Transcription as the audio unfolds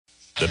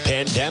the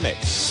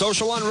pandemic,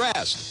 social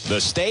unrest,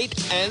 the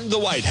state, and the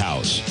White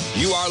House.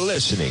 You are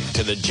listening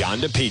to The John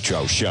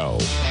DePetro Show.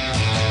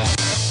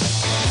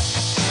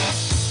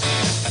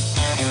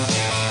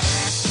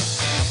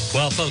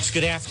 Well, folks,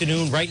 good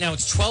afternoon. Right now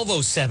it's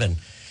 12:07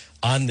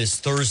 on this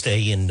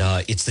Thursday, and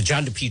it's The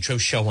John DePetro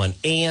Show on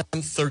AM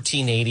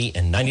 1380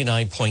 and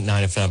 99.9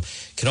 FM.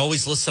 You can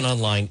always listen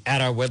online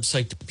at our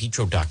website,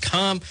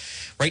 DePetro.com.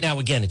 Right now,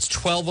 again, it's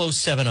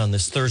 12:07 on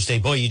this Thursday.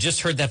 Boy, you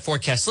just heard that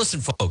forecast.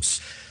 Listen, folks.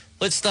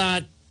 Let's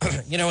not,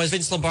 as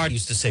Vince Lombardi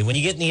used to say, when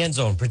you get in the end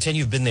zone, pretend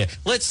you've been there.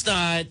 Let's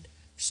not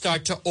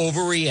start to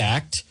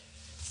overreact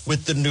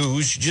with the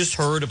news. You just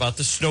heard about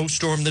the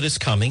snowstorm that is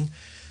coming.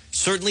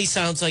 Certainly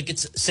sounds like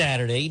it's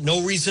Saturday.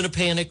 No reason to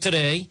panic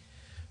today.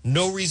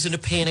 No reason to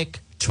panic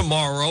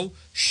tomorrow.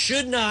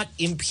 Should not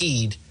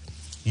impede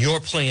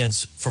your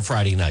plans for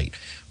Friday night.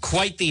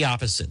 Quite the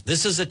opposite.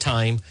 This is a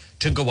time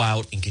to go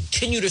out and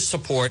continue to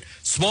support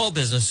small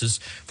businesses.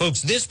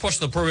 Folks, this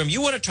portion of the program,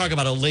 you want to talk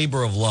about a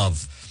labor of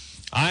love.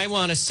 I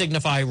want to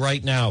signify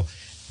right now,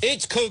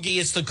 it's Coogie,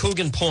 it's the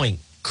Coogan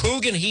Point.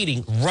 Coogan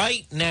Heating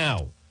right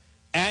now,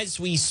 as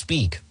we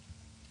speak,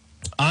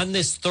 on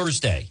this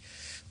Thursday,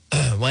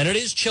 when it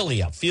is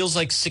chilly out, feels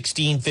like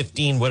 16,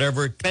 15,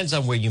 whatever, it depends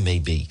on where you may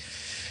be.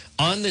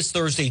 On this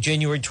Thursday,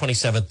 January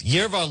 27th,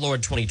 year of our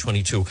Lord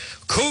 2022,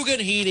 Coogan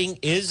Heating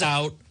is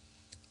out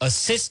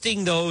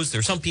assisting those.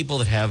 There's some people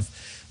that have,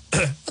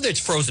 whether it's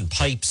frozen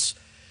pipes,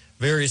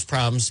 various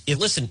problems.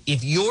 Listen,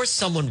 if you're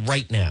someone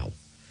right now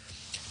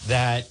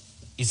that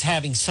is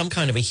having some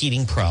kind of a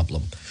heating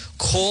problem,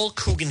 call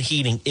Coogan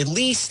Heating. At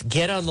least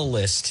get on the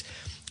list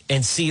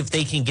and see if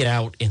they can get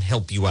out and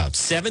help you out.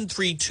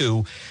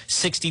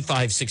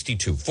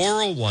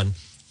 732-6562.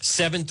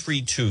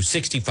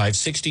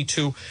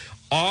 401-732-6562.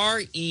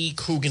 R.E.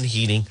 Coogan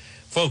Heating.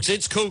 Folks,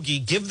 it's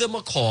Coogie. Give them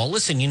a call.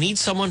 Listen, you need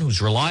someone who's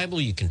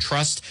reliable, you can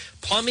trust.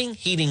 Plumbing,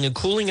 heating, and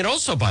cooling. And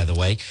also, by the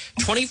way,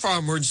 24-hour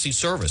emergency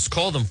service.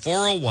 Call them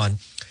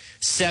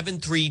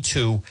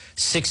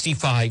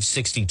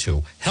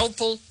 401-732-6562.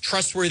 Helpful,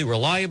 trustworthy,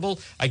 reliable.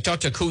 I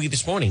talked to Coogie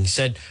this morning. He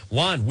said,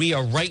 Juan, we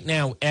are right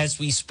now, as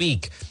we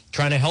speak,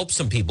 trying to help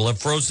some people have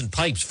frozen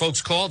pipes.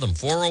 Folks, call them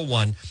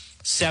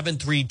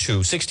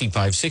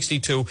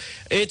 401-732-6562.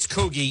 It's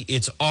Coogie.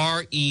 It's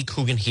R.E.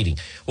 Coogan Heating.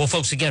 Well,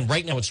 folks, again,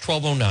 right now it's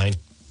 12:09,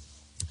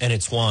 and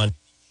it's Juan.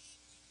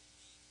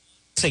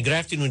 Say good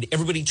afternoon to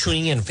everybody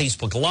tuning in on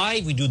Facebook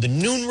Live. We do the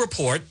noon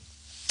report.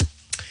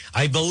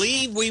 I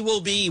believe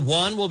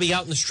Juan will be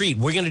out in the street.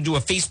 We're going to do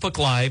a Facebook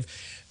Live.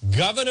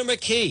 Governor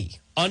McKee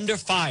under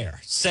fire,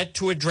 set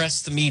to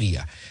address the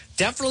media.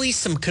 Definitely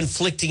some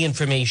conflicting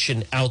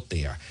information out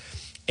there.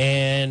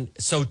 And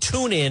so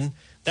tune in.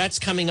 That's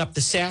coming up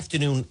this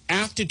afternoon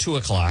after 2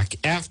 o'clock,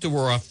 after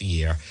we're off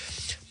the air.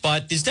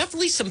 But there's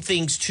definitely some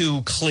things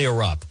to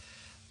clear up.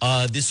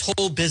 This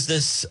whole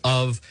business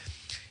of,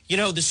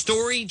 the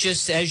story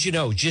just, as you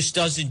know, just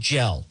doesn't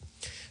gel.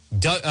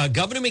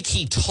 Governor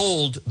McKee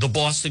told the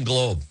Boston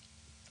Globe,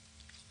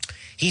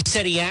 he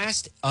said he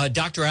asked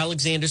Dr.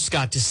 Alexander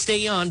Scott to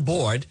stay on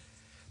board,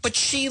 but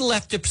she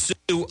left to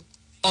pursue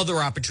other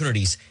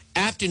opportunities.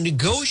 After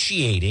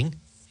negotiating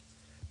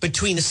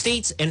between the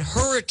states and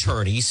her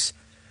attorneys,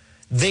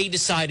 they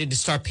decided to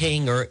start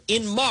paying her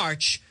in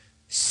March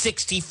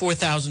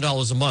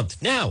 $64,000 a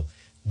month. Now,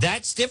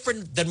 that's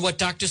different than what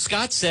Dr.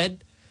 Scott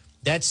said.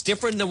 That's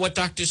different than what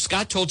Dr.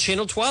 Scott told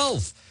Channel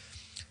 12.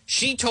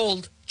 She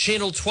told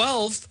Channel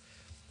 12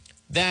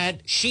 that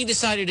she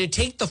decided to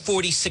take the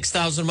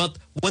 $46,000 a month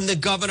when the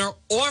governor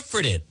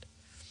offered it.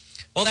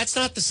 Well, that's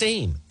not the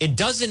same. It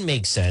doesn't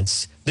make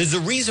sense. There's a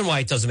reason why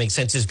it doesn't make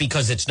sense is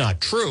because it's not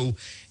true,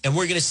 and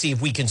we're going to see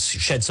if we can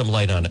shed some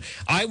light on it.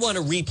 I want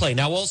to replay.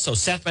 Now, also,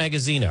 Seth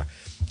Magaziner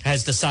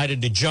has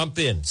decided to jump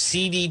in.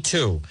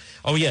 CD2.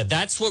 Oh, yeah,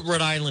 that's what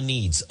Rhode Island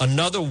needs.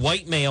 Another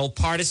white male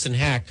partisan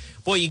hack.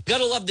 Boy, you got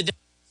to love the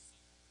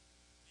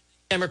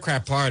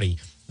Democrat Party.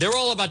 They're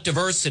all about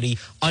diversity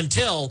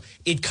until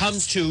it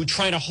comes to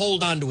trying to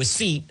hold on to a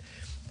seat.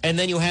 And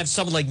then you have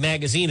someone like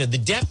Magaziner. The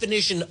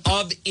definition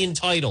of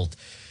entitled.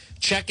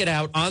 Check it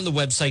out on the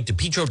website,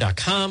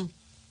 DePetro.com.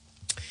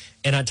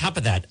 And on top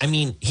of that, I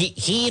mean,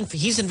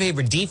 he's in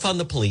favor of defund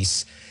the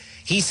police.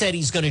 He said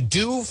he's going to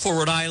do for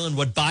Rhode Island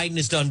what Biden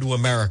has done to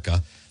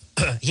America.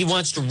 He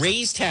wants to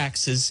raise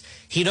taxes.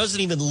 He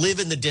doesn't even live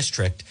in the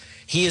district.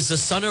 He is the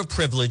son of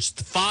privilege.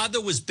 The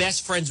father was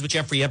best friends with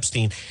Jeffrey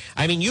Epstein.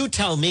 I mean, you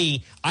tell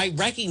me, I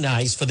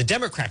recognize for the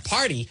Democrat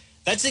Party,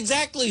 that's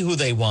exactly who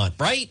they want,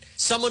 right?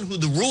 Someone who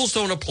the rules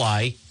don't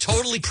apply,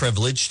 totally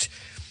privileged.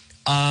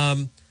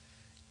 And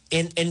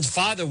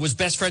father was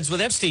best friends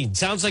with Epstein.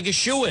 Sounds like a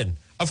shoo-in.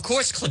 Of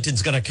course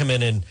Clinton's going to come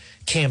in and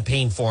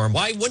campaign for him.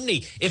 Why wouldn't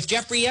he? If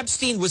Jeffrey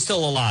Epstein was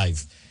still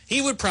alive,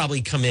 he would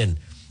probably come in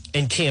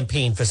and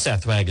campaign for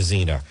Seth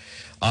Magaziner.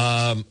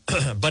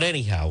 But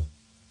anyhow,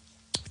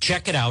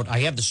 check it out. I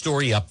have the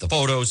story up, the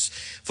photos.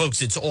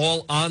 Folks, it's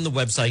all on the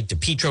website,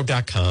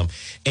 DePetro.com.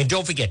 And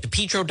don't forget,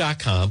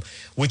 DePetro.com,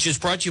 which is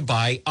brought to you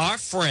by our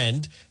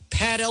friend,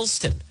 Pat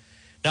Elston.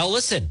 Now,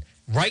 listen,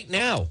 right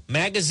now,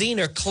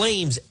 Magaziner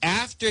claims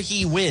after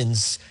he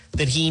wins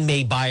that he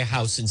may buy a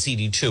house in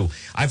CD2.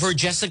 I've heard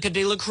Jessica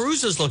De La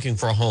Cruz is looking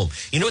for a home.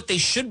 You know what they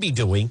should be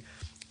doing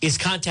is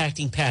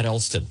contacting Pat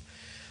Elston.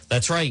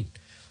 That's right.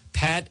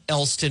 Pat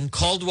Elston,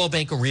 Caldwell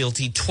Banker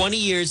Realty, 20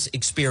 years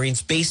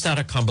experience based out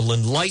of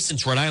Cumberland,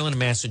 licensed Rhode Island and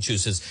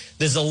Massachusetts.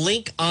 There's a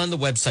link on the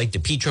website,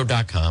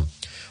 depetro.com,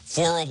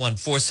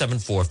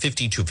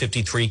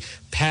 401-474-5253.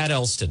 Pat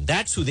Elston.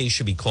 That's who they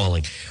should be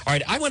calling. All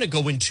right, I want to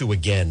go into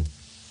again.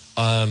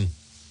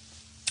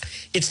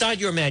 It's not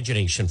your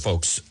imagination,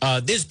 folks.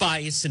 There's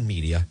bias in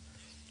media.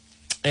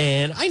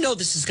 And I know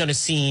this is going to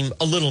seem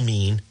a little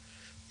mean,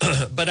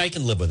 but I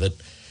can live with it.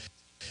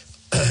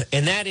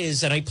 And that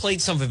is, and I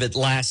played some of it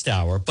last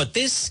hour, but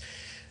this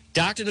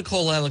Dr.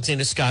 Nicole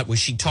Alexander Scott, where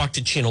she talked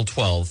to Channel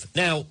 12.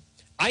 Now,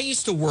 I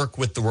used to work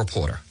with the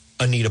reporter,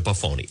 Anita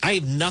Buffoni. I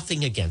have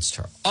nothing against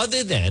her,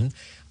 other than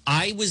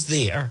I was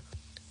there,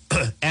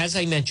 as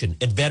I mentioned,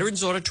 at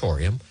Veterans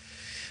Auditorium.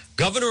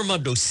 Governor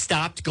Raimondo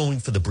stopped going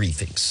for the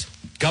briefings.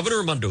 Governor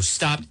Raimondo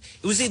stopped.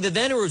 It was either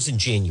then or it was in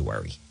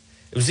January.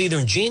 It was either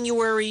in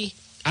January.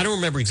 I don't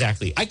remember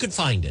exactly. I could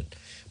find it.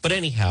 But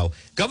anyhow,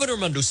 Governor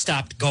Raimondo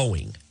stopped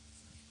going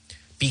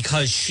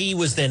because she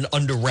was then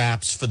under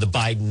wraps for the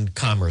Biden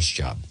commerce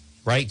job,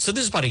 right? So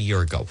this is about a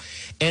year ago.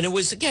 And it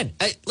was, again,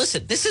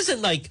 listen, this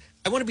isn't like,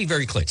 I want to be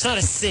very clear. It's not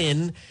a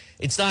sin.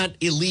 It's not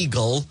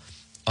illegal.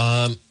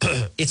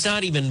 It's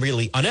not even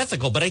really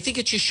unethical, but I think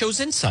it just shows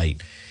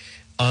insight.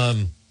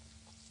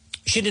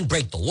 She didn't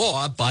break the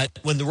law, but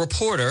when the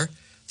reporter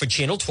for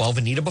Channel 12,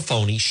 Anita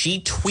Buffoni, she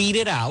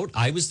tweeted out,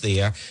 I was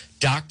there,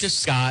 Dr.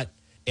 Scott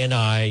and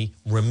I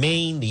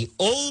remain the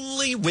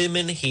only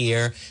women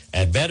here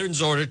at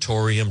Veterans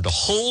Auditorium to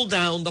hold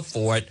down the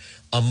fort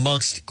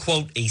amongst,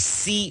 quote, a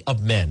sea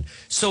of men.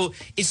 So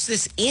it's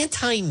this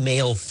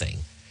anti-male thing.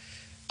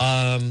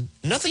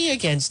 Nothing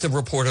against a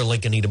reporter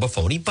like Anita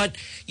Buffoni, but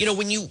you know,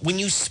 when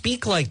you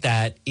speak like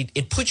that,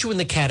 it puts you in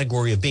the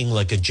category of being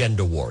like a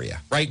gender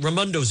warrior, right?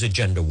 Raimondo's a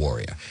gender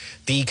warrior.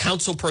 The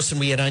council person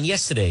we had on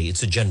yesterday,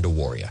 it's a gender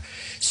warrior.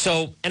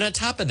 So, and on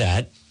top of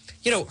that,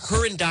 you know,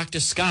 her and Dr.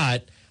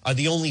 Scott are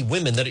the only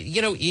women that,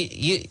 you know,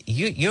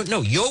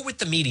 you're with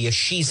the media,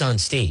 she's on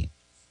stage.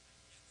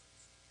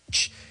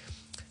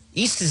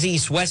 East is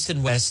east, west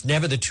and west,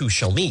 never the two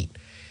shall meet.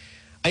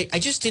 I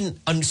just didn't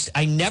understand.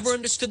 I never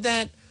understood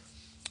that.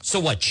 So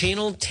what,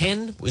 Channel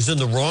 10 was in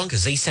the wrong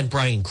because they sent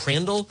Brian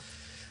Crandall?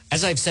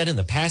 As I've said in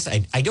the past,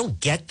 I don't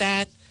get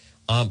that.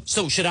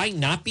 So should I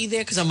not be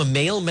there because I'm a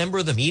male member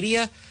of the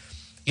media?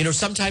 You know,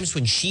 sometimes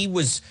when she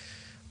was,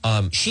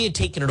 she had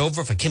taken it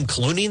over for Kim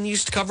Clooney and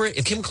used to cover it.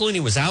 If Kim Clooney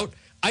was out,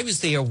 I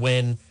was there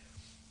when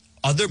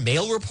other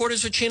male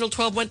reporters for Channel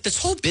 12 went. This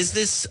whole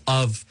business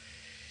of,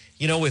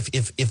 you know, if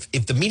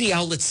the media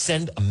outlets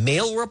send a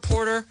male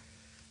reporter,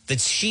 that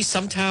she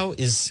somehow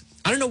is,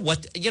 I don't know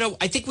what, you know,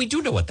 I think we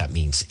do know what that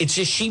means. It's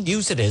just she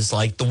views it as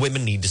like the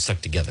women need to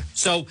stick together.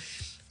 So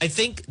I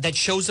think that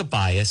shows a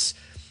bias.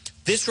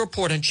 This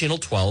report on Channel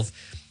 12,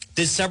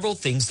 there's several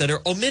things that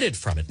are omitted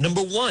from it.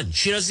 Number one,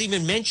 she doesn't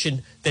even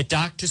mention that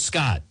Dr.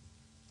 Scott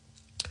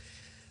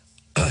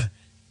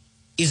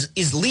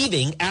is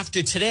leaving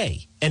after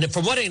today. And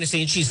from what I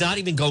understand, she's not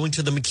even going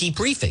to the McKee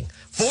briefing.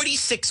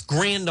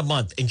 $46,000 a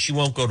month, and she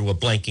won't go to a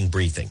blanking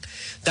briefing.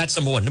 That's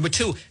number one. Number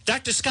two,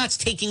 Dr. Scott's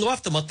taking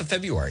off the month of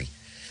February.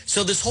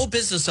 So this whole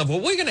business of, well,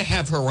 we're going to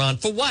have her on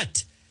for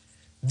what?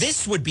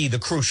 This would be the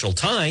crucial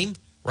time,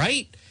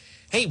 right?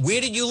 Hey,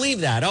 where did you leave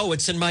that? Oh,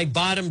 it's in my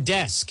bottom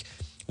desk.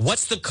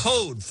 What's the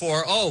code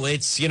for, oh,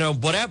 it's, you know,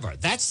 whatever.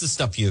 That's the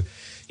stuff you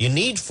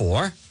need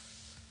for.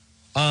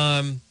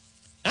 Not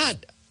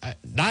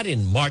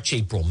in March,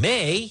 April,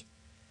 May.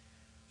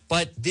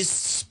 But this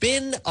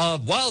spin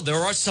of, well, there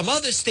are some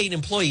other state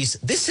employees.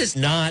 This is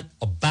not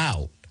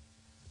about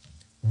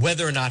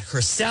whether or not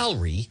her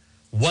salary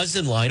was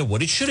in line of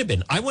what it should have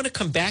been. I want to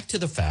come back to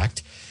the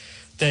fact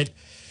that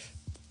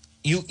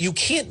you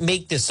can't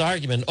make this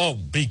argument, oh,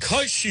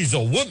 because she's a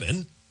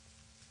woman,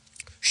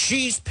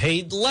 she's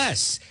paid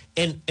less.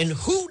 And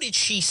who did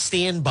she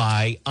stand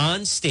by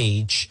on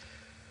stage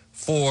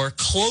for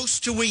close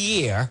to a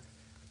year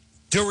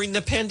during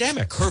the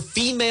pandemic? Her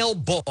female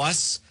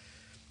boss,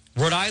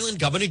 Rhode Island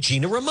Governor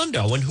Gina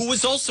Raimondo, and who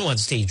was also on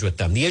stage with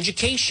them, the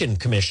education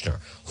commissioner,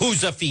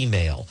 who's a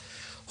female.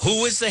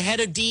 Who was the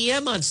head of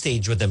DEM on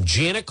stage with them?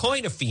 Janet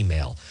Coyne, a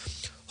female.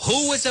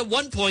 Who was at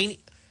one point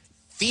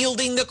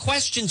fielding the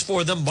questions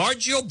for them?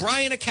 Margie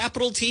O'Brien of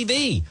Capital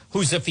TV,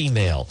 who's a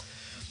female.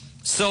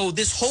 So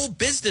this whole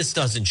business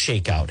doesn't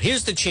shake out.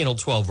 Here's the Channel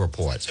 12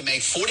 report. To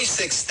make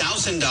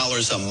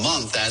 $46,000 a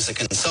month as a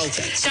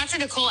consultant. Dr.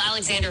 Nicole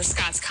Alexander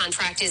Scott's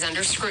contract is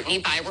under scrutiny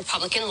by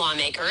Republican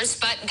lawmakers,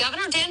 but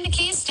Governor Dan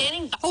McKee is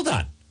standing by. Hold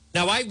on.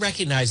 Now, I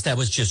recognize that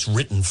was just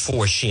written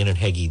for Shannon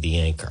Heggie, the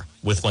anchor,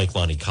 with Mike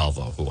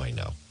Montecalvo, who I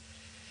know.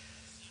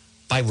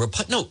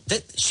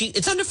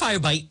 It's under fire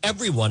by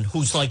everyone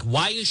who's like,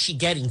 why is she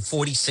getting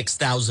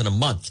 $46,000 a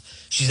month?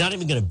 She's not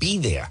even going to be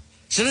there.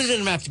 She doesn't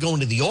even have to go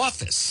into the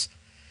office.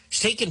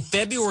 She's taking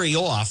February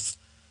off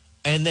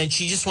And then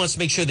she just wants to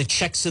make sure the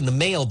check's in the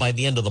mail by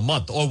the end of the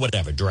month or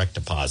whatever, direct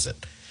deposit.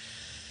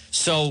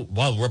 So,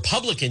 well,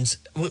 Republicans,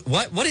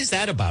 what is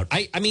that about?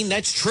 I mean,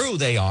 that's true,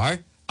 they are.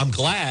 I'm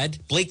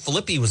glad. Blake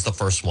Filippi was the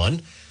first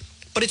one.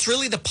 But it's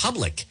really the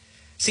public.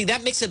 See,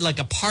 that makes it like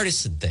a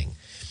partisan thing.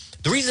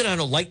 The reason I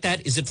don't like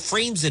that is it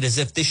frames it as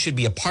if this should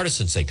be a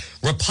partisan thing.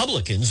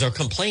 Republicans are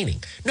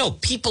complaining. No,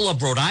 people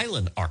of Rhode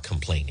Island are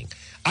complaining.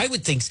 I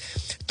would think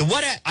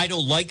what I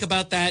don't like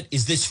about that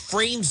is this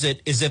frames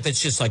it as if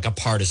it's just like a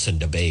partisan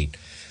debate.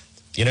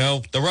 You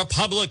know, the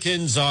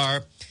Republicans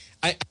are.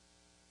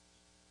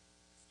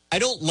 I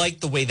don't like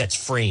the way that's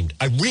framed.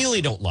 I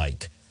really don't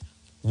like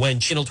when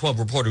Channel 12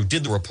 reporter who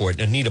did the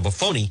report, Anita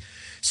Buffoni,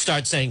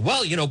 starts saying,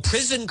 well, you know,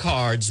 prison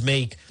cards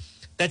make.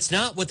 That's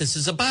not what this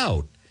is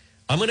about.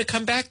 I'm going to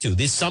come back to.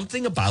 There's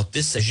something about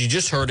this, as you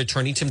just heard,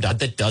 Attorney Tim Dodd,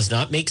 that does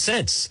not make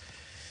sense.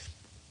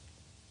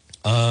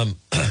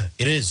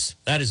 It is.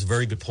 That is a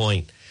very good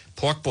point.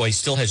 Pork Boy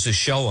still has this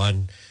show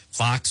on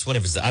Fox,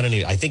 whatever. I don't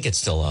even. I think it's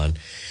still on.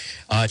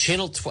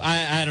 Channel.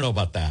 I don't know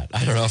about that.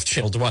 I don't know if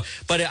Channel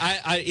 12. But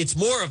it's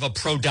more of a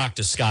pro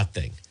Dr. Scott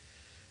thing.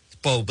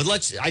 But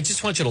I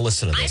just want you to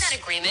listen to this. That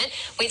agreement,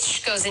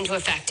 which goes into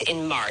effect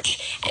in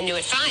March. And new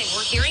at 5,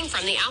 we're hearing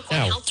from the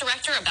Alcorn Health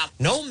Director about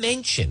no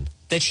mention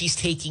that she's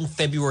taking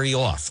February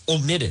off.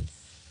 Omitted.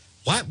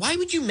 Why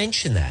would you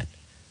mention that?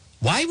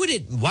 Why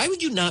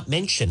would you not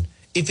mention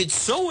if it's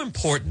so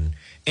important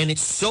and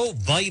it's so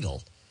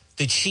vital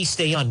that she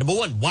stay on? Number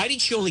one, why did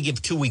she only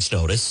give 2 weeks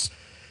notice?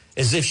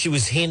 As if she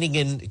was handing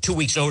in 2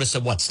 weeks notice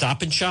at what,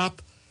 Stop and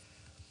Shop?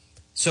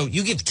 So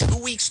you give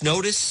 2 weeks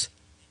notice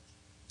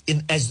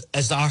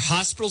as our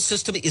hospital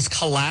system is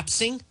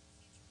collapsing?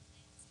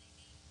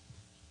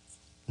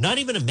 Not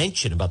even a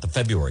mention about the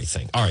February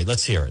thing. All right,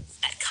 let's hear it.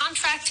 that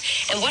contract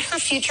and what her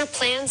future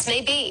plans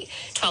may be.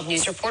 12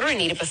 News reporter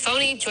Anita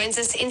Buffoni joins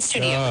us in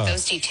studio with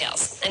those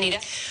details. Anita?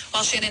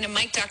 Well, Shannon and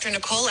Mike, Dr.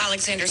 Nicole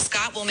Alexander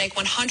Scott will make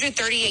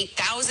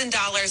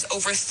 $138,000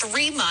 over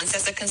 3 months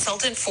as a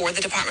consultant for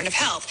the Department of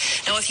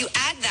Health. Now, if you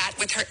add that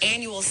with her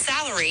annual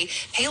salary,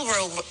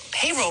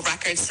 payroll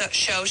records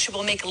show she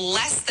will make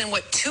less than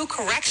what 2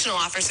 correctional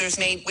officers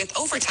made with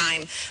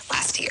overtime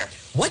last year.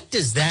 What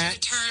does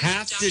that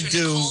have to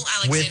do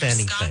with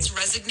anything?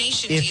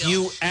 If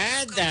you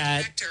add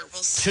that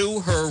to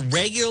her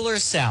regular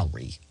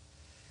salary,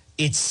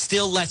 it's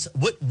still less.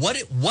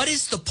 What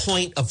is the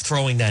point of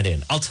throwing that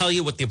in? I'll tell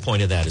you what the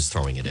point of that is,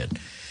 throwing it in.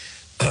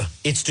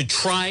 It's to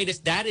try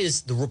to, that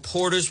is the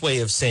reporter's way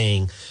of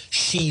saying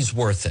she's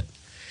worth it.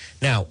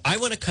 Now, I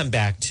want to come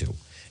back to,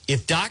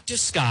 if Dr.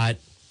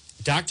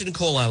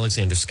 Nicole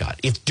Alexander Scott,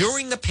 if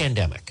during the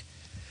pandemic,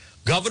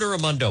 Governor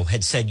Raimondo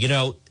had said, you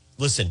know,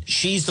 listen,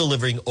 she's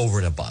delivering over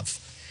and above.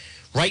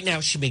 Right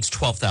now, she makes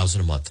 $12,000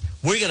 a month.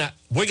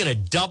 We're gonna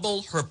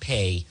double her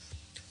pay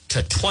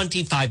to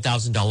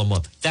 $25,000 a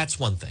month. That's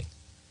one thing.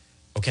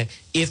 Okay.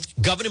 If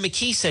Governor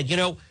McKee said, you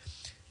know,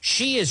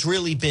 she has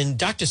really been,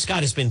 Dr.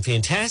 Scott has been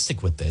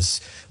fantastic with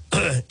this,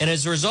 and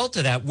as a result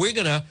of that, we're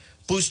gonna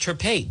boost her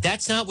pay.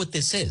 That's not what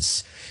this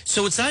is.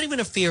 So it's not even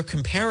a fair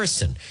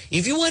comparison.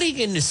 If you want to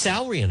get into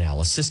salary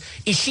analysis,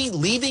 is she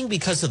leaving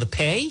because of the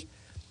pay?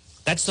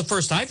 That's the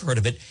first I've heard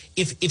of it.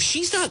 If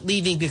she's not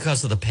leaving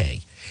because of the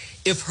pay,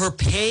 if her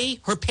pay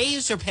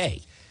is her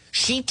pay.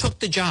 She took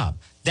the job.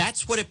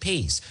 That's what it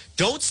pays.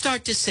 Don't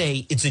start to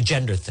say it's a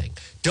gender thing.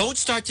 Don't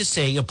start to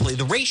say you play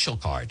the racial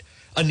card,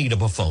 Anita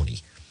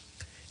Buffoni.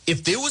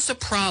 If there was a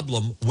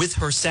problem with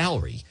her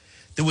salary,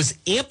 there was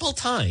ample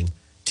time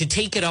to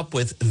take it up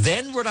with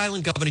then Rhode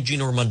Island Governor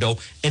Gina Raimondo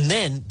and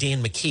then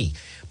Dan McKee.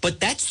 But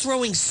that's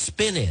throwing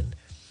spin in.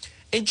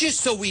 And just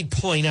so we'd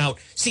point out,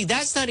 see,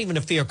 that's not even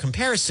a fair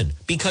comparison,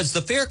 because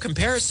the fair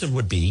comparison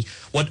would be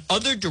what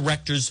other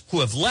directors who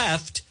have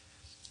left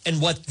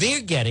and what they're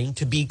getting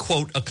to be,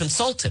 quote, a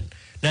consultant.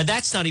 Now,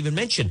 that's not even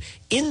mentioned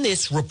in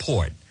this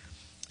report.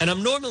 And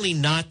I'm normally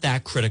not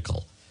that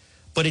critical,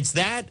 but it's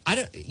that, I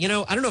don't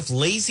know if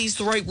lazy is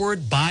the right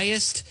word,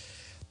 biased.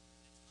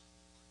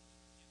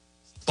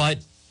 But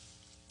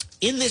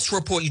in this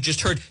report you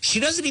just heard, she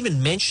doesn't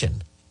even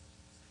mention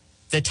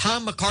that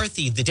Tom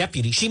McCarthy, the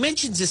deputy, she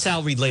mentions his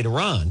salary later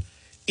on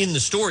in the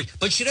story,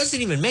 but she doesn't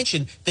even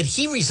mention that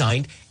he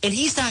resigned and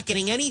he's not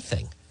getting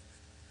anything.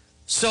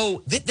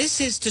 So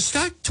this is to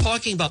start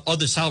talking about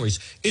other salaries.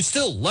 It's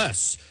still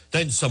less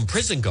than some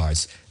prison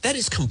guards. That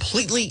is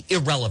completely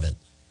irrelevant.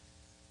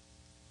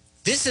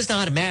 This is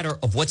not a matter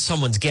of what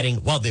someone's getting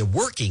while they're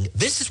working.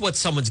 This is what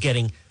someone's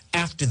getting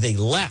after they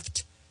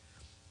left.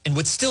 And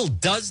what still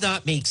does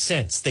not make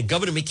sense, that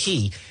Governor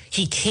McKee,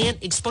 he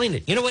can't explain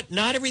it. You know what?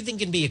 Not everything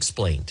can be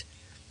explained.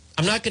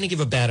 I'm not going to give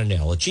a bad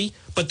analogy,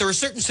 but there are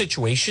certain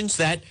situations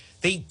that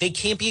they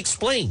can't be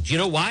explained. You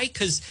know why?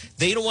 Because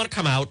they don't want to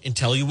come out and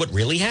tell you what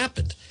really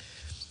happened.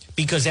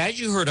 Because as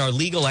you heard our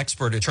legal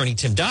expert, Attorney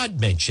Tim Dodd,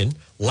 mention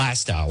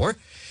last hour,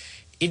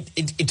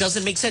 it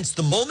doesn't make sense.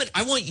 The moment,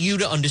 I want you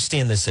to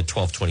understand this at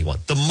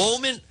 1221, the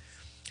moment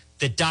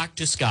that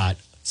Dr. Scott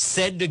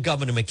said to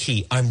Governor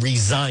McKee, I'm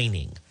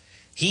resigning,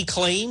 he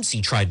claims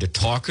he tried to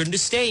talk her into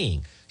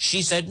staying.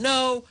 She said,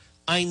 no,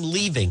 I'm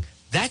leaving.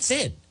 That's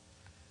it.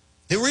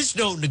 There is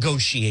no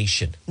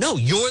negotiation. No,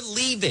 you're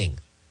leaving.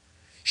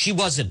 She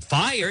wasn't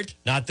fired,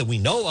 not that we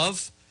know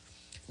of.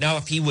 Now,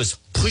 if he was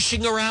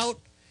pushing her out,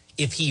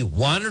 if he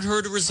wanted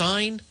her to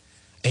resign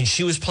and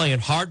she was playing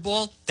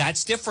hardball,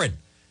 that's different.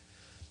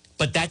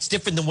 But that's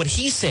different than what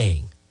he's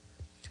saying.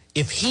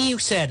 If he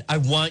said, I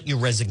want your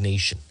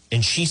resignation,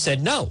 and she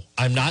said, no,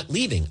 I'm not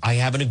leaving. I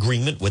have an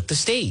agreement with the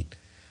state.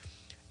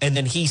 And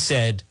then he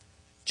said,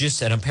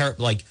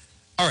 like,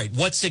 all right,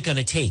 what's it going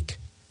to take?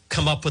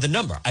 Come up with a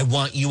number. I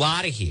want you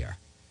out of here.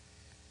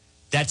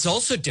 That's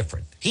also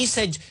different. He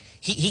said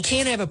he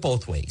can't have it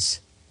both ways.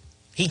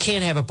 He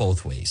can't have it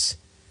both ways.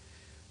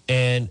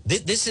 And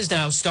this is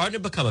now starting to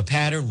become a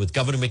pattern with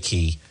Governor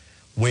McKee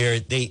where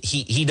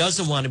he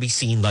doesn't want to be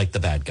seen like the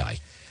bad guy.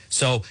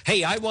 So,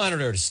 hey, I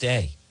wanted her to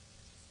stay.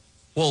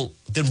 Well,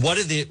 then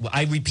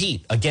I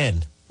repeat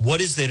again, what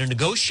is there to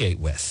negotiate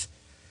with?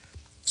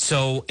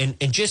 So, and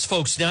just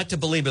folks, not to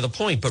belabor the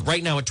point, but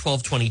right now at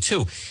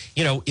 12:22,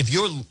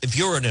 if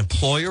you're an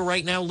employer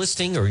right now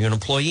listening, or you're an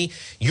employee,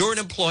 you're an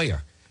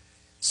employer.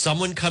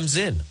 Someone comes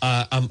in,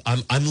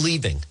 I'm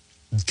leaving.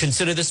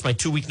 Consider this my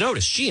 2-week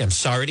notice. Gee, I'm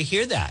sorry to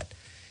hear that.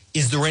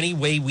 Is there any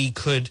way we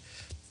could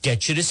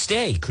get you to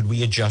stay? Could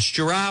we adjust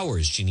your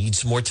hours? Do you need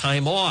some more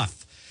time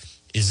off?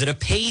 Is it a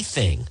pay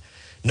thing?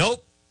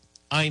 Nope,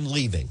 I'm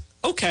leaving.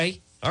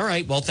 Okay, all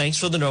right, well, thanks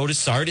for the notice.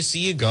 Sorry to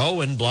see you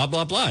go, and blah,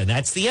 blah, blah. And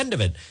that's the end of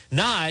it.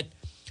 Not,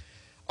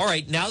 all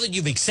right, now that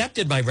you've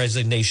accepted my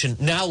resignation,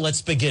 now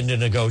let's begin to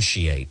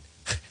negotiate.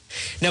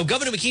 Now,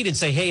 Governor McKee didn't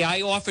say, hey,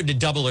 I offered to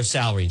double her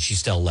salary, and she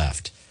still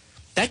left.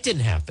 That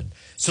didn't happen.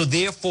 So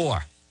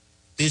therefore,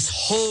 this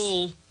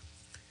whole,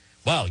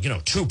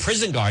 2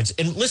 prison guards.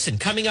 And listen,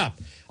 coming up,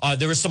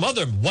 there are some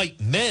other white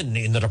men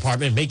in the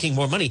department making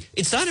more money.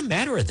 It's not a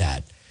matter of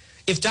that.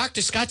 If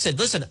Dr. Scott said,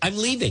 listen, I'm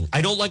leaving.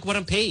 I don't like what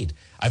I'm paid.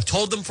 I've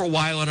told them for a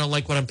while I don't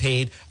like what I'm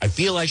paid. I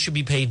feel I should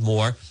be paid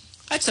more.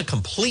 That's a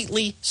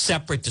completely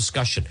separate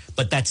discussion.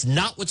 But that's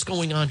not what's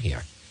going on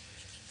here.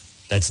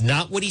 That's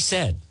not what he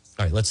said.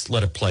 All right, let's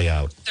let it play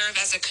out. Serve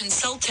as a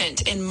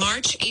consultant in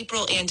March,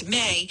 April, and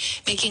May,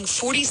 making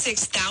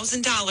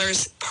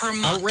 $46,000 per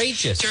month.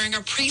 Outrageous. During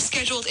a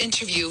pre-scheduled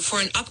interview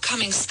for an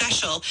upcoming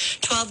special,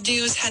 12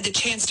 News had the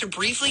chance to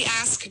briefly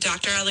ask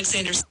Dr.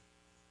 Alexander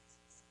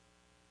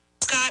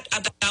Scott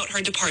about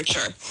her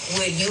departure.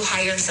 Would you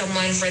hire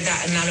someone for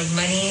that amount of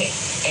money?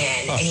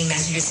 And any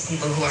messages to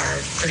people who are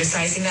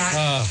criticizing that?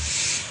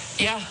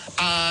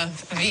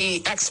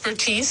 The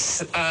expertise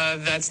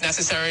that's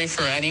necessary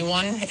for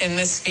anyone in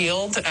this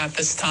field at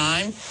this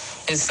time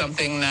is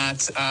something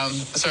that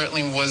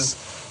certainly was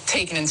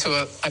taken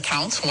into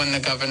account when the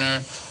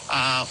governor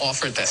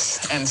offered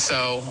this. And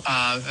so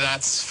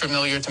that's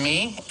familiar to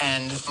me,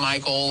 and my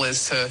goal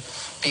is to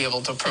be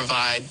able to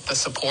provide the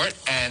support.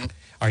 And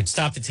all right,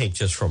 stop the tape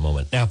just for a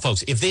moment. Now,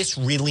 folks, if this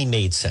really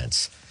made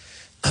sense,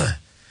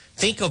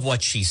 think of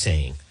what she's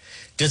saying.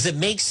 Does it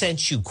make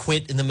sense you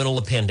quit in the middle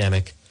of the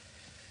pandemic?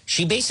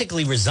 She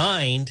basically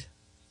resigned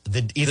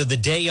either the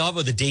day of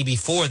or the day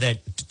before that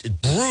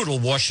brutal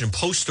Washington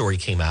Post story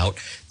came out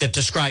that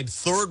described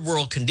third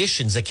world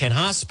conditions at Kent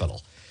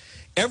Hospital.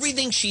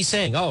 Everything she's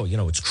saying,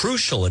 it's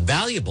crucial and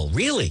valuable.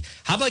 Really?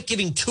 How about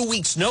giving 2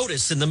 weeks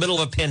notice in the middle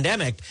of a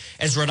pandemic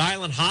as Rhode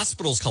Island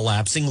Hospital is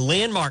collapsing,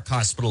 Landmark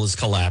Hospital is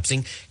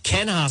collapsing,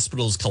 Kent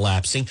Hospital is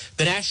collapsing,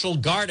 the National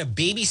Guard are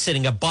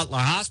babysitting at Butler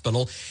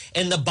Hospital,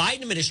 and the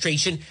Biden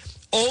administration,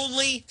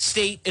 only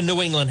state in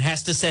New England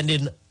has to send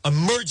in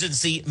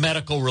emergency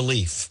medical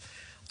relief.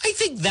 I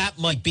think that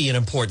might be an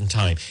important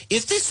time.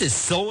 If this is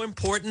so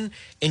important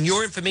and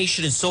your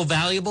information is so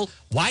valuable,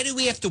 why do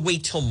we have to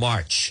wait till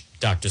March,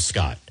 Dr.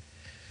 Scott?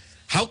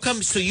 How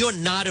come? So you're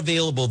not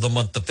available the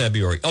month of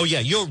February? Oh, yeah,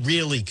 you're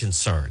really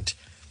concerned.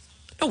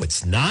 No,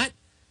 it's not.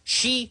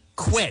 She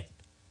quit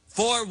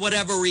for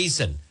whatever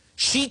reason.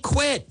 She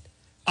quit.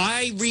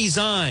 I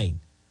resign.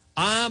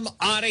 I'm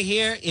out of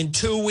here in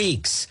 2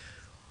 weeks.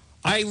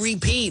 I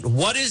repeat,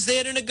 what is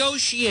there to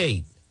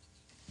negotiate?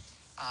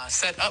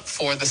 Set up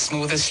for the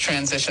smoothest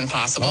transition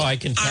possible. Oh, I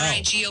can tell.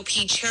 RI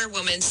GOP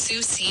chairwoman Sue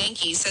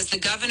Cienki says the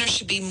governor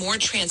should be more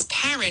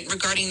transparent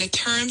regarding the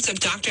terms of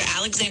Dr.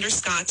 Alexander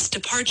Scott's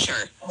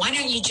departure. Why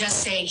don't you just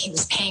say he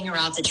was paying her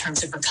out the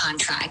terms of her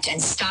contract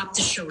and stop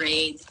the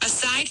charade?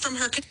 Aside from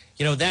her...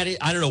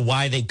 I don't know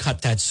why they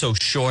cut that so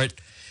short.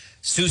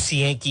 Sue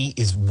Cienki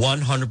is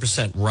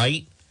 100%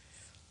 right.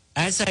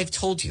 As I've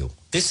told you,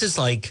 this is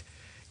like,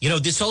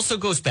 this also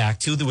goes back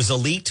to, there was a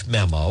leaked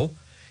memo.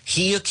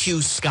 He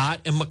accused Scott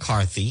and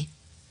McCarthy.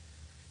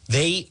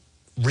 They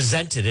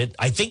resented it.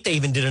 I think they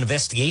even did an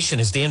investigation.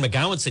 As Dan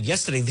McGowan said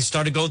yesterday, they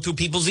started going through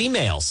people's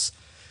emails.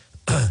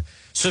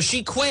 So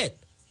she quit.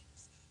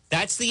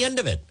 That's the end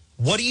of it.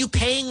 What are you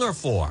paying her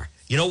for?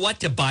 You know what?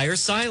 To buy her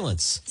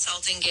silence.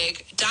 Consulting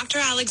gig. Dr.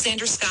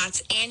 Alexander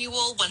Scott's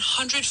annual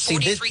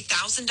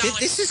 $143,000.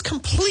 This is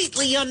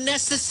completely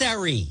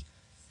unnecessary.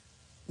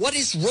 What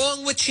is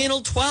wrong with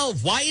Channel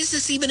 12? Why is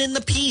this even in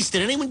the piece?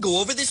 Did anyone go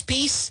over this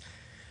piece?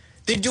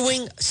 They're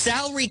doing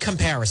salary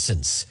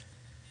comparisons.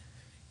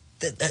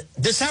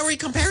 the salary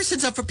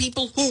comparisons are for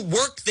people who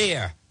work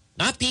there,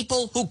 not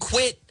people who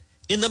quit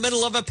in the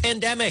middle of a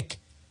pandemic.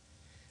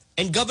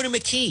 And Governor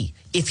McKee,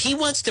 if he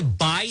wants to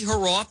buy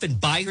her off and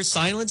buy her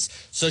silence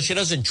so she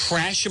doesn't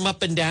trash him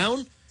up and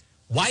down,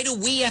 why do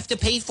we have to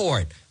pay for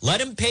it?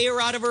 Let him pay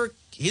her out of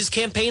his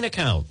campaign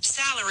account.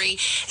 Salary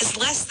is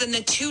less than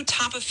the two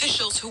top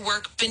officials who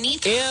work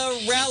beneath her.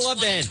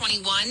 Irrelevant. In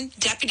 2021,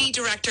 Deputy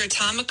Director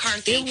Tom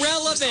McCarthy,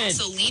 Irrelevant. who's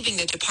also leaving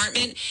the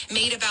department,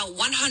 made about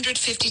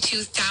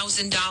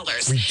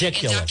 $152,000.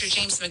 Ridiculous. And Dr.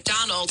 James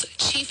McDonald,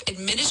 Chief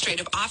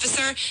Administrative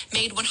Officer,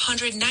 made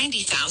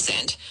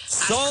 $190,000.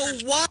 So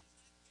what?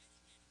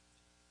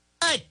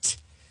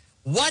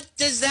 What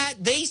does that?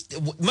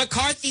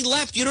 McCarthy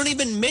left. You don't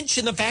even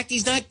mention the fact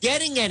he's not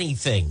getting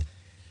anything.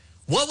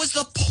 What was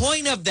the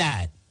point of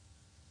that?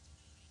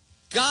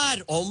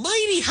 God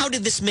almighty, how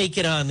did this make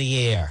it on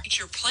the air?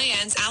 Future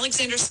plans,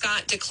 Alexander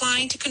Scott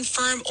declined to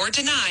confirm or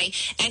deny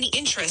any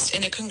interest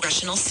in a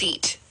congressional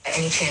seat.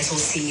 Any chance we'll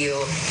see you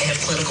in a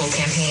political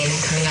campaign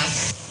coming up?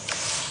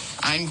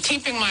 I'm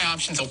keeping my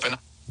options open.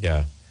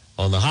 Yeah.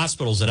 Well, the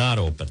hospitals are not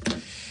open.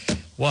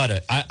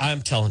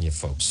 I'm telling you,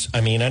 folks.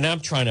 I mean, and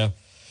I'm trying to,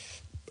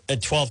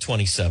 at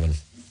 12:27,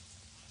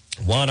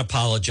 Juan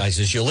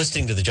apologizes. You're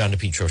listening to the John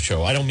DePetro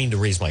show. I don't mean to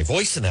raise my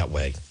voice in that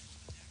way.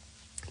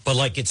 But,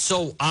 like, it's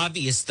so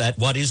obvious that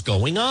what is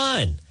going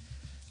on.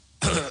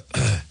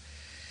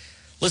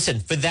 Listen,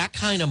 for that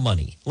kind of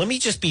money, let me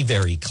just be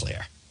very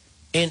clear.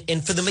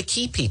 And for the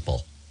McKee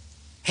people,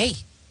 hey,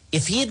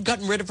 if he had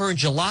gotten rid of her in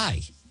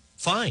July,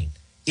 fine.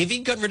 If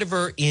he'd gotten rid of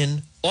her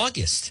in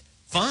August,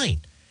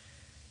 fine.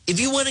 If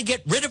you want to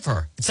get rid of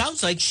her, it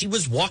sounds like she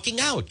was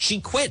walking out.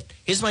 She quit.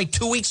 Here's my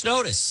 2 weeks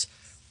notice.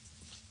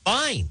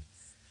 Fine.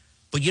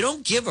 But you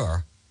don't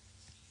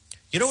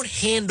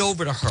hand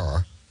over to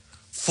her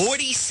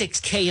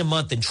 $46K a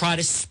month and try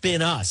to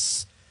spin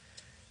us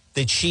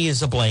that she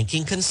is a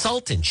blanking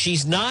consultant.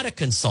 She's not a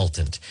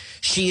consultant.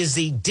 She is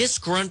a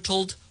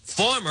disgruntled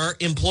former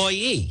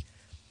employee.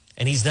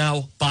 And he's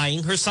now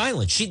buying her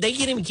silence. They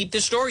can't even keep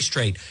this story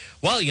straight.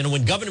 Well,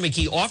 when Governor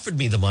McKee offered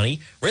me the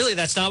money, really,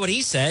 that's not what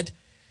he said.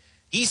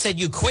 He said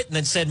you quit and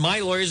then said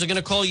my lawyers are going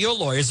to call your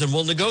lawyers and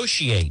we'll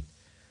negotiate.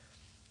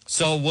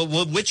 So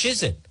which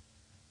is it?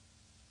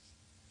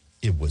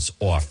 It was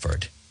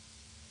offered.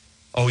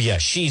 Oh, yeah,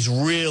 she's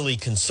really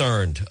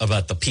concerned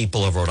about the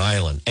people of Rhode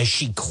Island as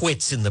she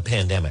quits in the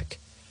pandemic.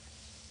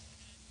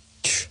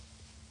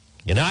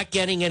 You're not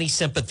getting any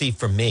sympathy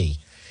from me.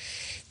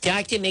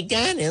 Dr.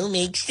 McDonald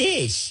makes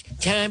this.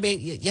 Yeah.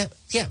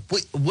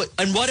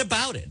 And what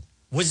about it?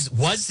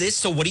 Was this?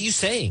 So what are you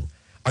saying?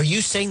 Are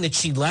you saying that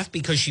she left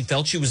because she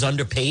felt she was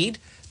underpaid?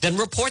 Then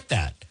report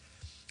that.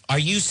 Are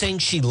you saying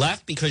she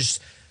left because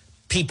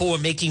people were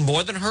making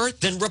more than her?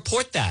 Then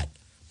report that.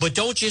 But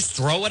don't just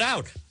throw it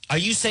out. Are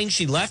you saying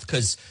she left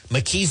because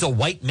McKee's a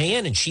white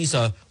man and she's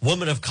a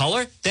woman of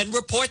color? Then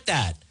report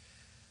that.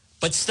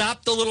 But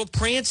stop the little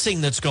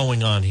prancing that's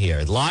going on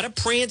here. A lot of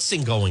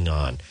prancing going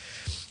on.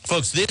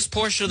 Folks, this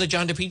portion of the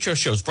John DePetro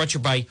show is brought to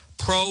you by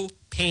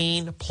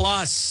Propane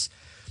Plus.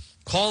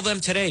 Call them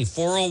today,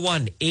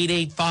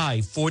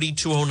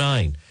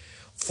 401-885-4209.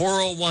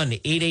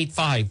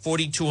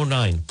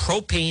 401-885-4209.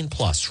 Propane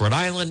Plus, Rhode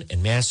Island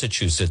and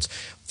Massachusetts,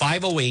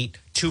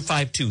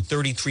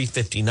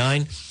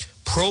 508-252-3359.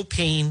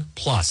 Propane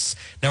Plus.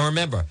 Now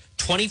remember,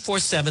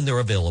 24/7 they're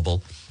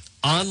available.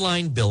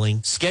 Online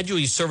billing, schedule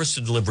your service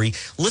to delivery.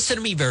 Listen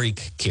to me very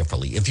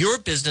carefully. If you're a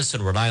business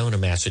in Rhode Island or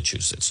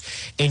Massachusetts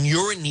and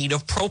you're in need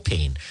of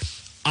propane,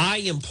 I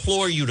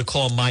implore you to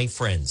call my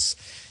friends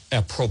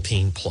at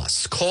Propane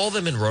Plus. Call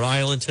them in Rhode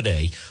Island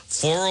today,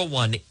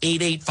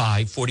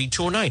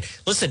 401-885-4209.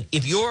 Listen,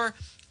 if you're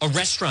a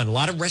restaurant, a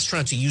lot of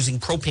restaurants are using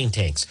propane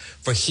tanks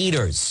for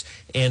heaters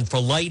and for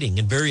lighting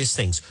and various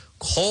things.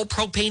 Call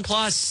Propane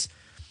Plus.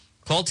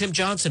 Call Tim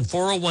Johnson,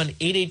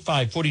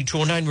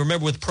 401-885-4209.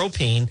 Remember, with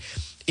propane,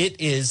 it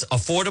is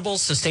affordable,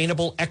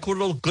 sustainable,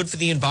 equitable, good for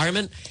the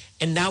environment,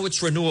 and now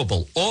it's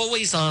renewable.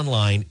 Always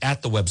online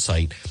at the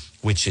website,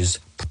 which is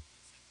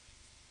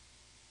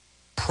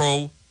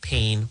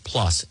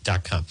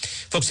propaneplus.com.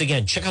 Folks,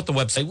 again, check out the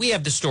website. We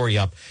have the story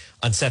up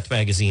on Seth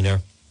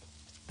Magaziner.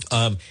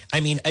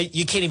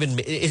 You can't even,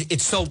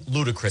 it's so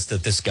ludicrous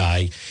that this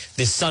guy,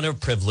 this son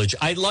of privilege,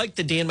 I liked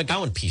the Dan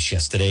McGowan piece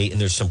yesterday,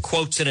 and there's some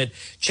quotes in it.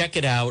 Check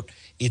it out.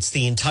 It's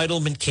the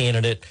entitlement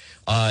candidate,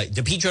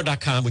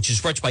 DePetro.com, which is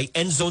brought to you by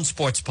End Zone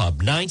Sports Pub,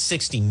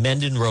 960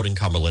 Mendon Road in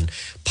Cumberland.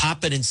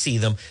 Pop in and see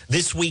them.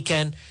 This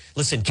weekend,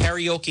 listen,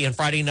 karaoke on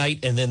Friday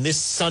night, and then this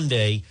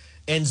Sunday,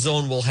 End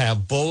Zone will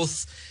have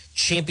both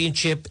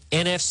championship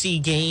NFC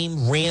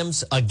game,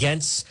 Rams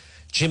against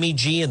Jimmy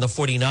G and the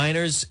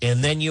 49ers,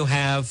 and then you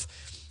have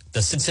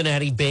the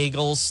Cincinnati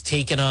Bengals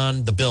taking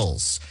on the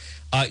Bills.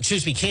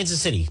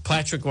 Kansas City,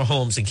 Patrick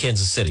Mahomes in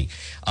Kansas City.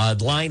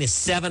 The line is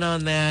 7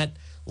 on that.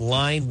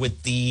 Line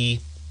with the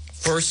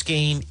first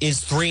game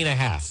is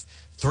 3.5.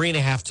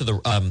 3.5 to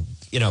the,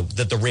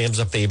 that the Rams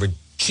are favored.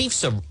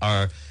 Chiefs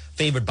are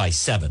favored by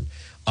 7.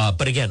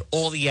 But again,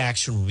 all the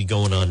action will be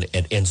going on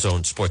at End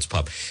Zone Sports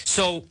Pub.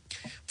 So,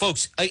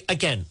 folks,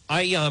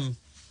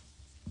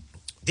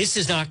 this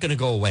is not going to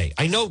go away.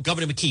 I know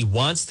Governor McKee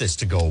wants this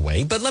to go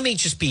away, but let me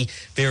just be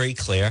very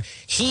clear.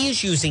 He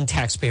is using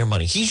taxpayer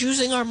money. He's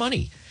using our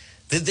money.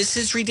 This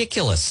is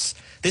ridiculous.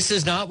 This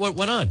is not what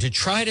went on to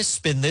try to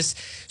spin this.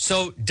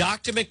 So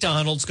Dr.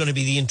 McDonald's going to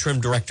be the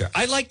interim director.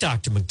 I like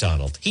Dr.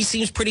 McDonald. He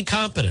seems pretty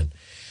competent.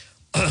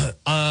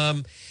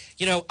 I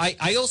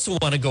also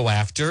want to go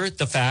after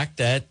the fact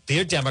that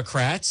they're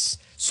Democrats.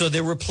 So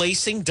they're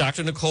replacing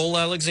Dr. Nicole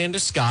Alexander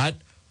Scott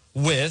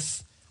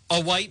with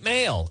a white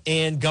male.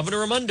 And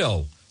Governor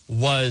Raimondo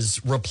was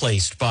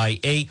replaced by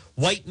a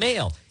white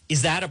male.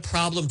 Is that a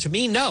problem to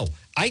me? No.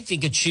 I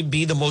think it should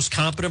be the most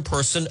competent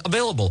person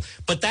available.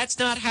 But that's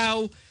not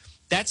how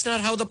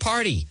the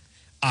party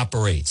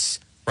operates,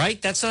 right?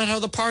 That's not how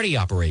the party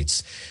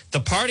operates. The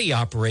party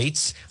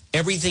operates,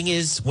 everything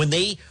is, when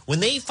they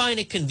find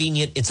it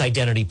convenient, it's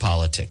identity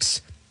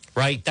politics,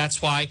 right? That's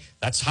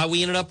how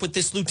we ended up with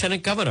this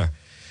lieutenant governor.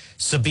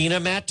 Sabina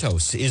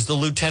Matos is the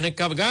lieutenant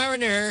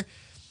governor.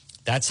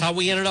 That's how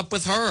we ended up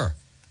with her,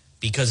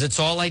 because it's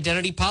all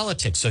identity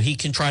politics. So he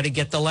can try to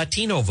get the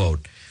Latino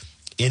vote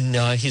in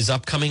his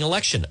upcoming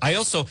election. I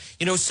also,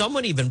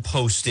 someone even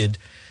posted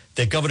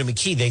that Governor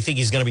McKee, they think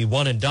he's going to be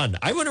one and done.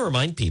 I want to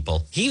remind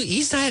people, he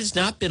has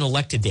not been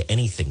elected to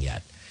anything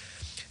yet.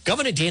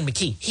 Governor Dan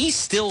McKee, he's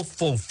still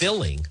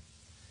fulfilling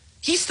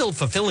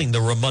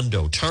the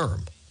Raimondo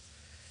term.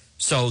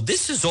 So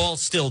this was all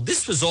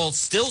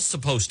still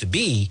supposed to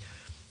be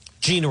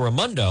Gina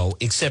Raimondo,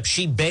 except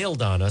she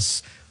bailed on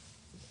us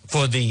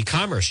for the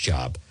commerce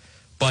job.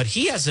 But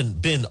he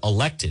hasn't been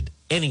elected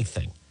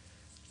anything.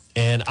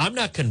 And I'm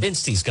not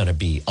convinced he's going to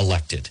be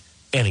elected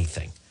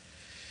anything.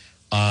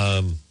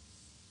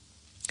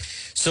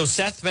 So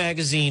Seth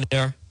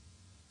Magaziner,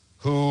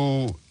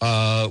 who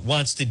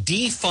wants to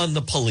defund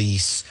the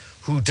police,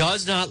 who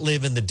does not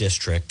live in the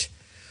district,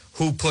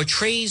 who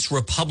portrays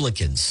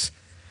Republicans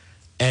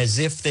as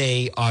if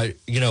they are,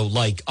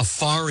 like a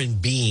foreign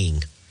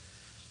being,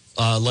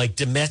 like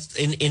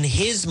domestic. In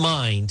his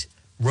mind,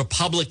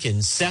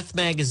 Republicans, Seth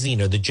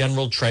Magaziner, the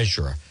general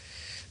treasurer,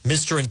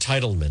 Mr.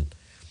 Entitlement,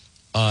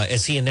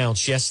 as he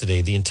announced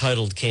yesterday, the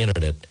entitled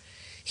candidate,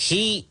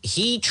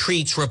 he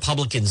treats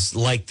Republicans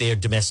like they're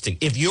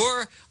domestic. If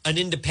you're an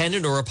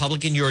independent or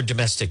Republican, you're a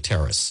domestic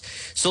terrorist.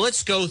 So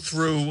let's go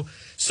through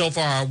so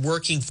far our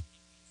working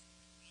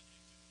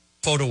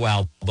photo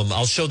album.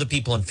 I'll show the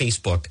people on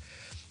Facebook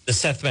the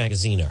Seth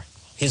Magaziner.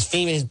 His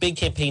big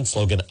campaign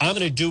slogan, I'm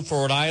going to do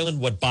for Rhode Island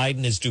what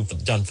Biden has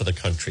done for the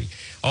country.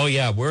 Oh,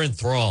 yeah, we're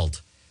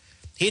enthralled.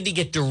 He had to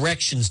get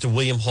directions to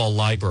William Hall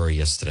Library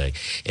yesterday.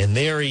 And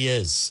there he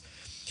is.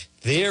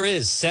 There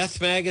is Seth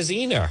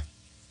Magaziner.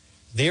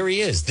 There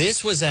he is.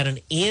 This was at an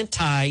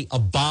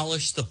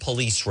anti-abolish the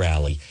police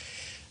rally.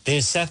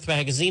 There's Seth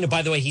Magaziner.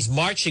 By the way, he's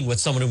marching with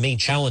someone who may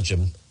challenge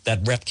him, that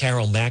Rep.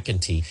 Carol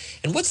McEntee.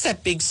 And what's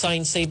that big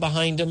sign say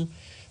behind him?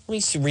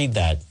 Let me read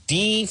that.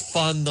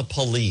 Defund the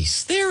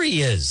police. There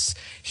he is.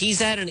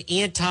 He's at an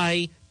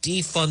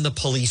anti-defund the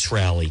police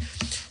rally.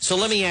 So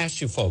let me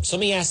ask you folks. Let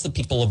me ask the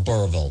people of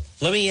Burrillville.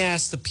 Let me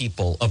ask the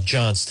people of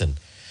Johnston.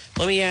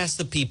 Let me ask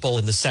the people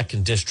in the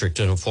 2nd District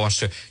and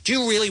Foster. Do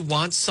you really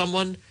want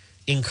someone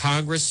in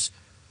Congress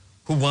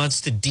who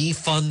wants to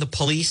defund the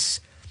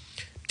police?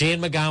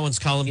 Dan McGowan's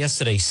column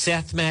yesterday,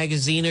 Seth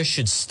Magaziner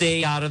should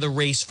stay out of the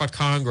race for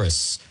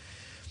Congress.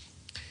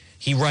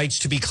 He writes,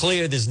 to be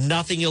clear, there's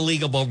nothing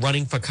illegal about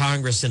running for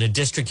Congress in a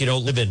district you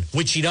don't live in,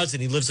 which he doesn't.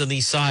 He lives on the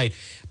east side.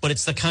 But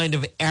it's the kind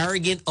of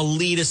arrogant,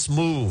 elitist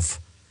move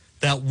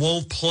that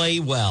won't play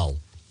well.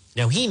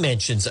 Now, he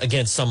mentions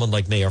against someone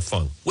like Mayor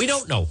Fung. We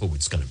don't know who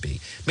it's going to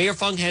be. Mayor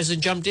Fung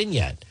hasn't jumped in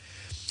yet.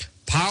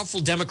 Powerful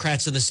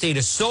Democrats in the state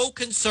are so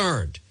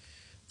concerned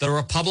that a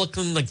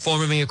Republican like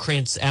former Mayor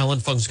Krantz Allen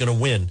Fung's going to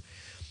win.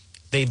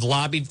 They've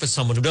lobbied for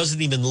someone who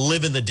doesn't even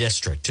live in the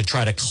district to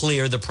try to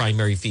clear the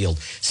primary field.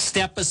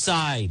 Step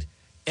aside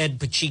Ed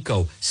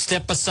Pacheco.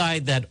 Step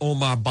aside that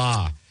Omar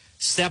Ba.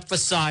 Step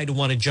aside who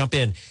want to jump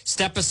in.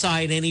 Step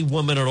aside any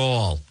woman at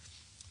all.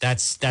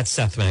 That's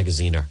Seth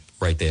Magaziner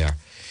right there.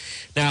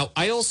 Now,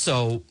 I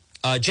also,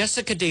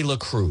 Jessica De La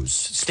Cruz,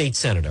 state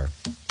senator.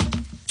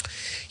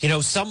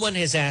 Someone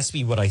has asked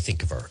me what I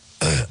think of her.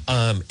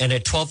 And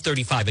at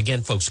 12:35,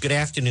 again, folks, good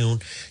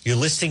afternoon. You're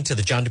listening to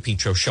the John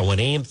DePietro Show on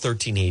AM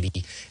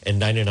 1380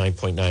 and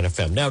 99.9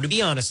 FM. Now, to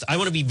be honest, I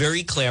want to be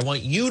very clear. I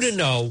want you to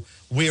know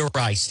where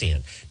I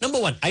stand. Number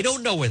one, I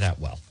don't know her that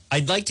well.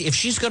 I'd like to, if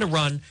she's going to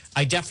run,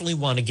 I definitely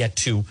want to get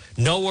to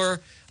know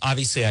her.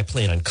 Obviously, I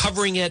plan on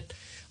covering it.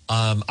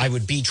 I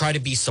would try to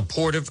be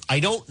supportive. I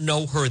don't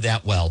know her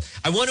that well.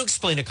 I want to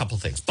explain a couple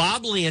things.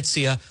 Bob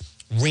Lancia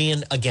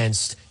ran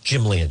against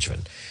Jim Langevin.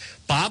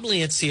 Bob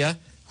Lancia,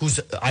 he's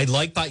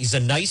a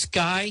nice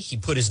guy. He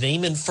put his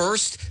name in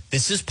first.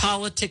 This is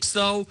politics,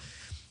 though.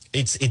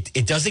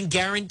 It doesn't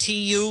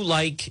guarantee you,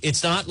 like,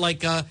 it's not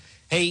like,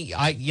 hey,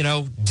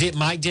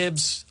 my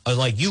dibs,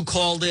 like you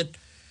called it,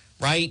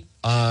 right?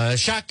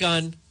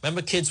 Shotgun.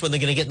 Remember kids when they're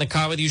going to get in the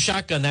car with you,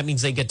 shotgun, that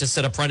means they get to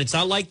sit up front. It's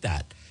not like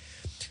that.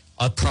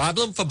 A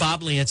problem for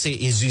Bob Lancia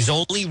is he's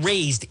only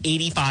raised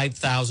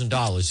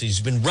 $85,000. He's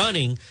been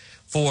running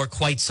for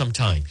quite some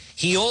time.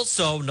 He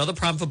also, another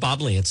problem for Bob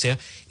Lancia,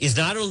 is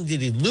not only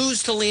did he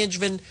lose to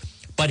Langevin,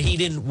 but he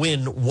didn't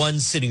win one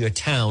city or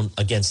town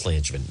against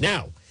Langevin.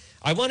 Now,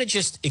 I want to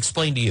just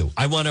explain to you.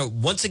 I want to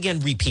once again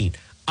repeat,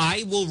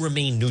 I will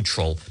remain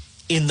neutral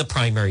in the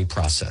primary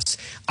process.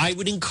 I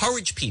would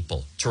encourage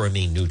people to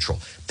remain neutral.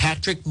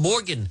 Patrick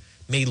Morgan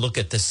may look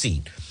at the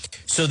seat.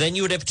 So then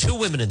you would have two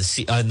women in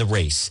the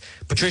race,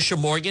 Patricia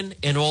Morgan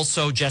and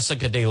also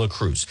Jessica De La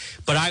Cruz.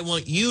 But I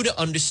want you to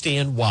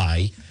understand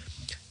why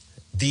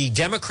the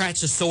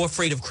Democrats are so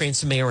afraid of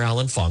Cranston Mayor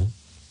Alan Fung.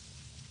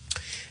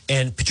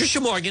 And Patricia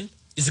Morgan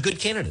is a good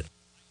candidate.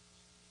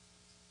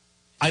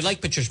 I like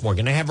Patricia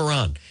Morgan. I have her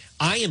on.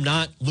 I am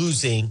not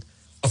losing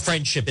a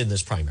friendship in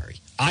this primary.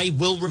 I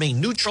will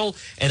remain neutral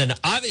and then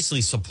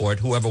obviously support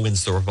whoever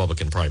wins the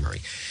Republican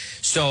primary.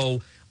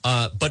 So,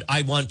 but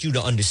I want you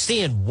to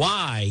understand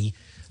why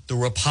the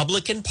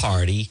Republican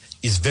Party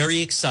is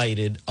very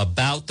excited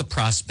about the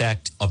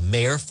prospect of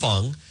Mayor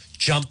Fung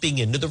jumping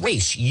into the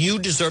race. You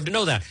deserve to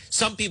know that.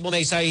 Some people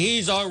may say,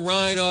 he's all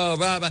right. Blah,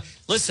 blah.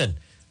 Listen,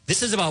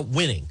 this is about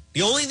winning.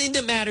 The only thing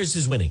that matters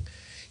is winning.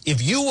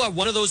 If you are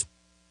one of those,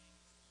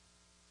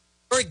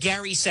 or a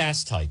Gary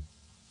Sass type,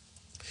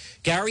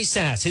 Gary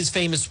Sass, his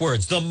famous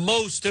words, the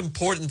most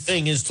important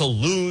thing is to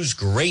lose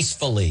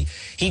gracefully.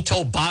 He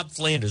told Bob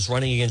Flanders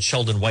running against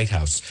Sheldon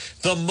Whitehouse,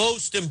 the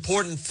most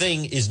important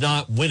thing is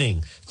not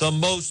winning. The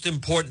most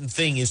important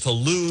thing is to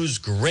lose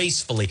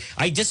gracefully.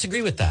 I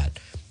disagree with that.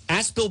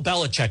 Ask Bill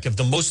Belichick if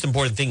the most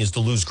important thing is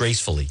to lose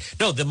gracefully.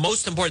 No, the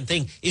most important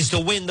thing is to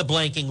win the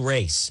blanking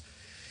race.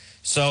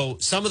 So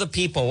some of the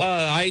people,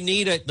 I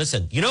need it.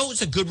 Listen, you know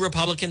who's a good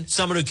Republican?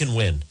 Someone who can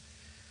win.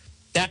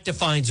 That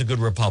defines a good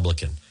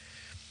Republican.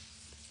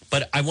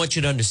 But I want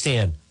you to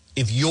understand,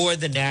 if you're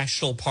the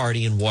National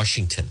Party in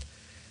Washington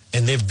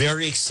and they're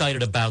very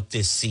excited about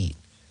this seat,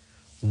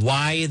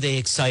 why are they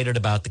excited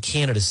about the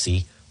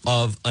candidacy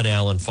of an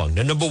Alan Fung?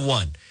 Now, number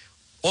one,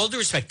 all due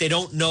respect, they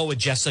don't know a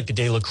Jessica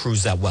De La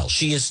Cruz that well.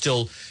 She is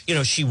still,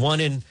 she won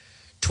in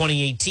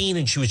 2018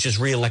 and she was just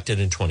reelected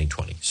in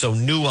 2020. So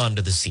new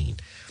onto the scene.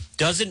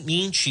 Doesn't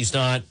mean she's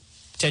not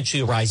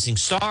potentially a rising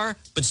star,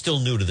 but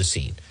still new to the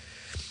scene.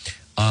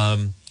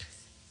 I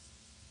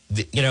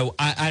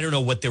don't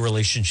know what their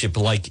relationship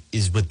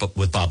is with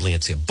Bob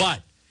Lancia,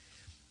 but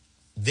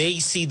they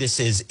see this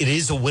as it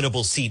is a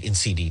winnable seat in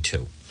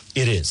CD2.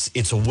 It is.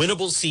 It's a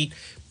winnable seat.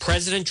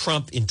 President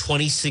Trump in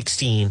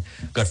 2016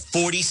 got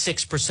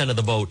 46% of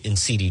the vote in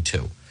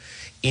CD2.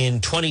 In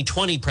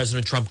 2020,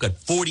 President Trump got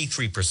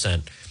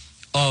 43%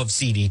 of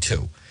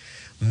CD2.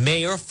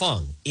 Mayor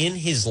Fung, in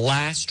his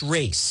last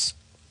race,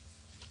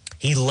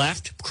 he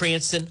left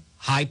Cranston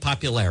high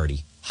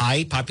popularity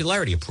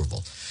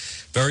approval.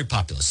 Very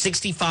popular.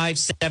 65,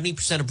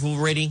 70%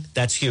 approval rating.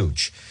 That's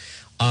huge.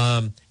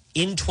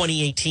 In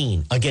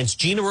 2018, against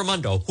Gina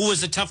Raimondo, who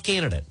was a tough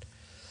candidate,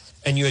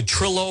 and you had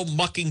Trillo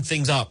mucking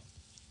things up.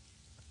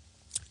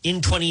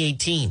 In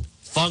 2018,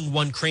 Fung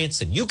won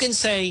Cranston. You can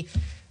say,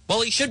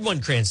 well, he should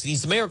won Cranston.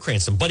 He's the mayor of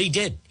Cranston. But he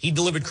did. He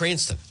delivered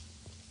Cranston.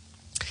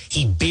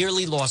 He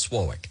barely lost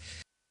Warwick.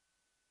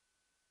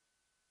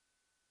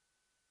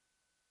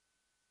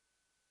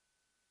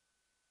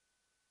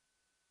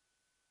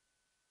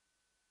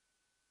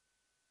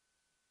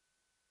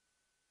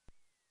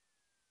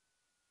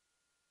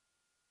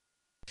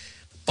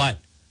 But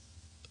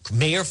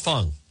Mayor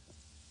Fung,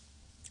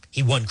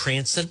 he won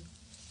Cranston.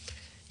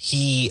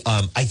 He,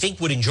 I think,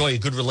 would enjoy a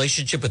good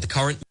relationship with the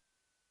current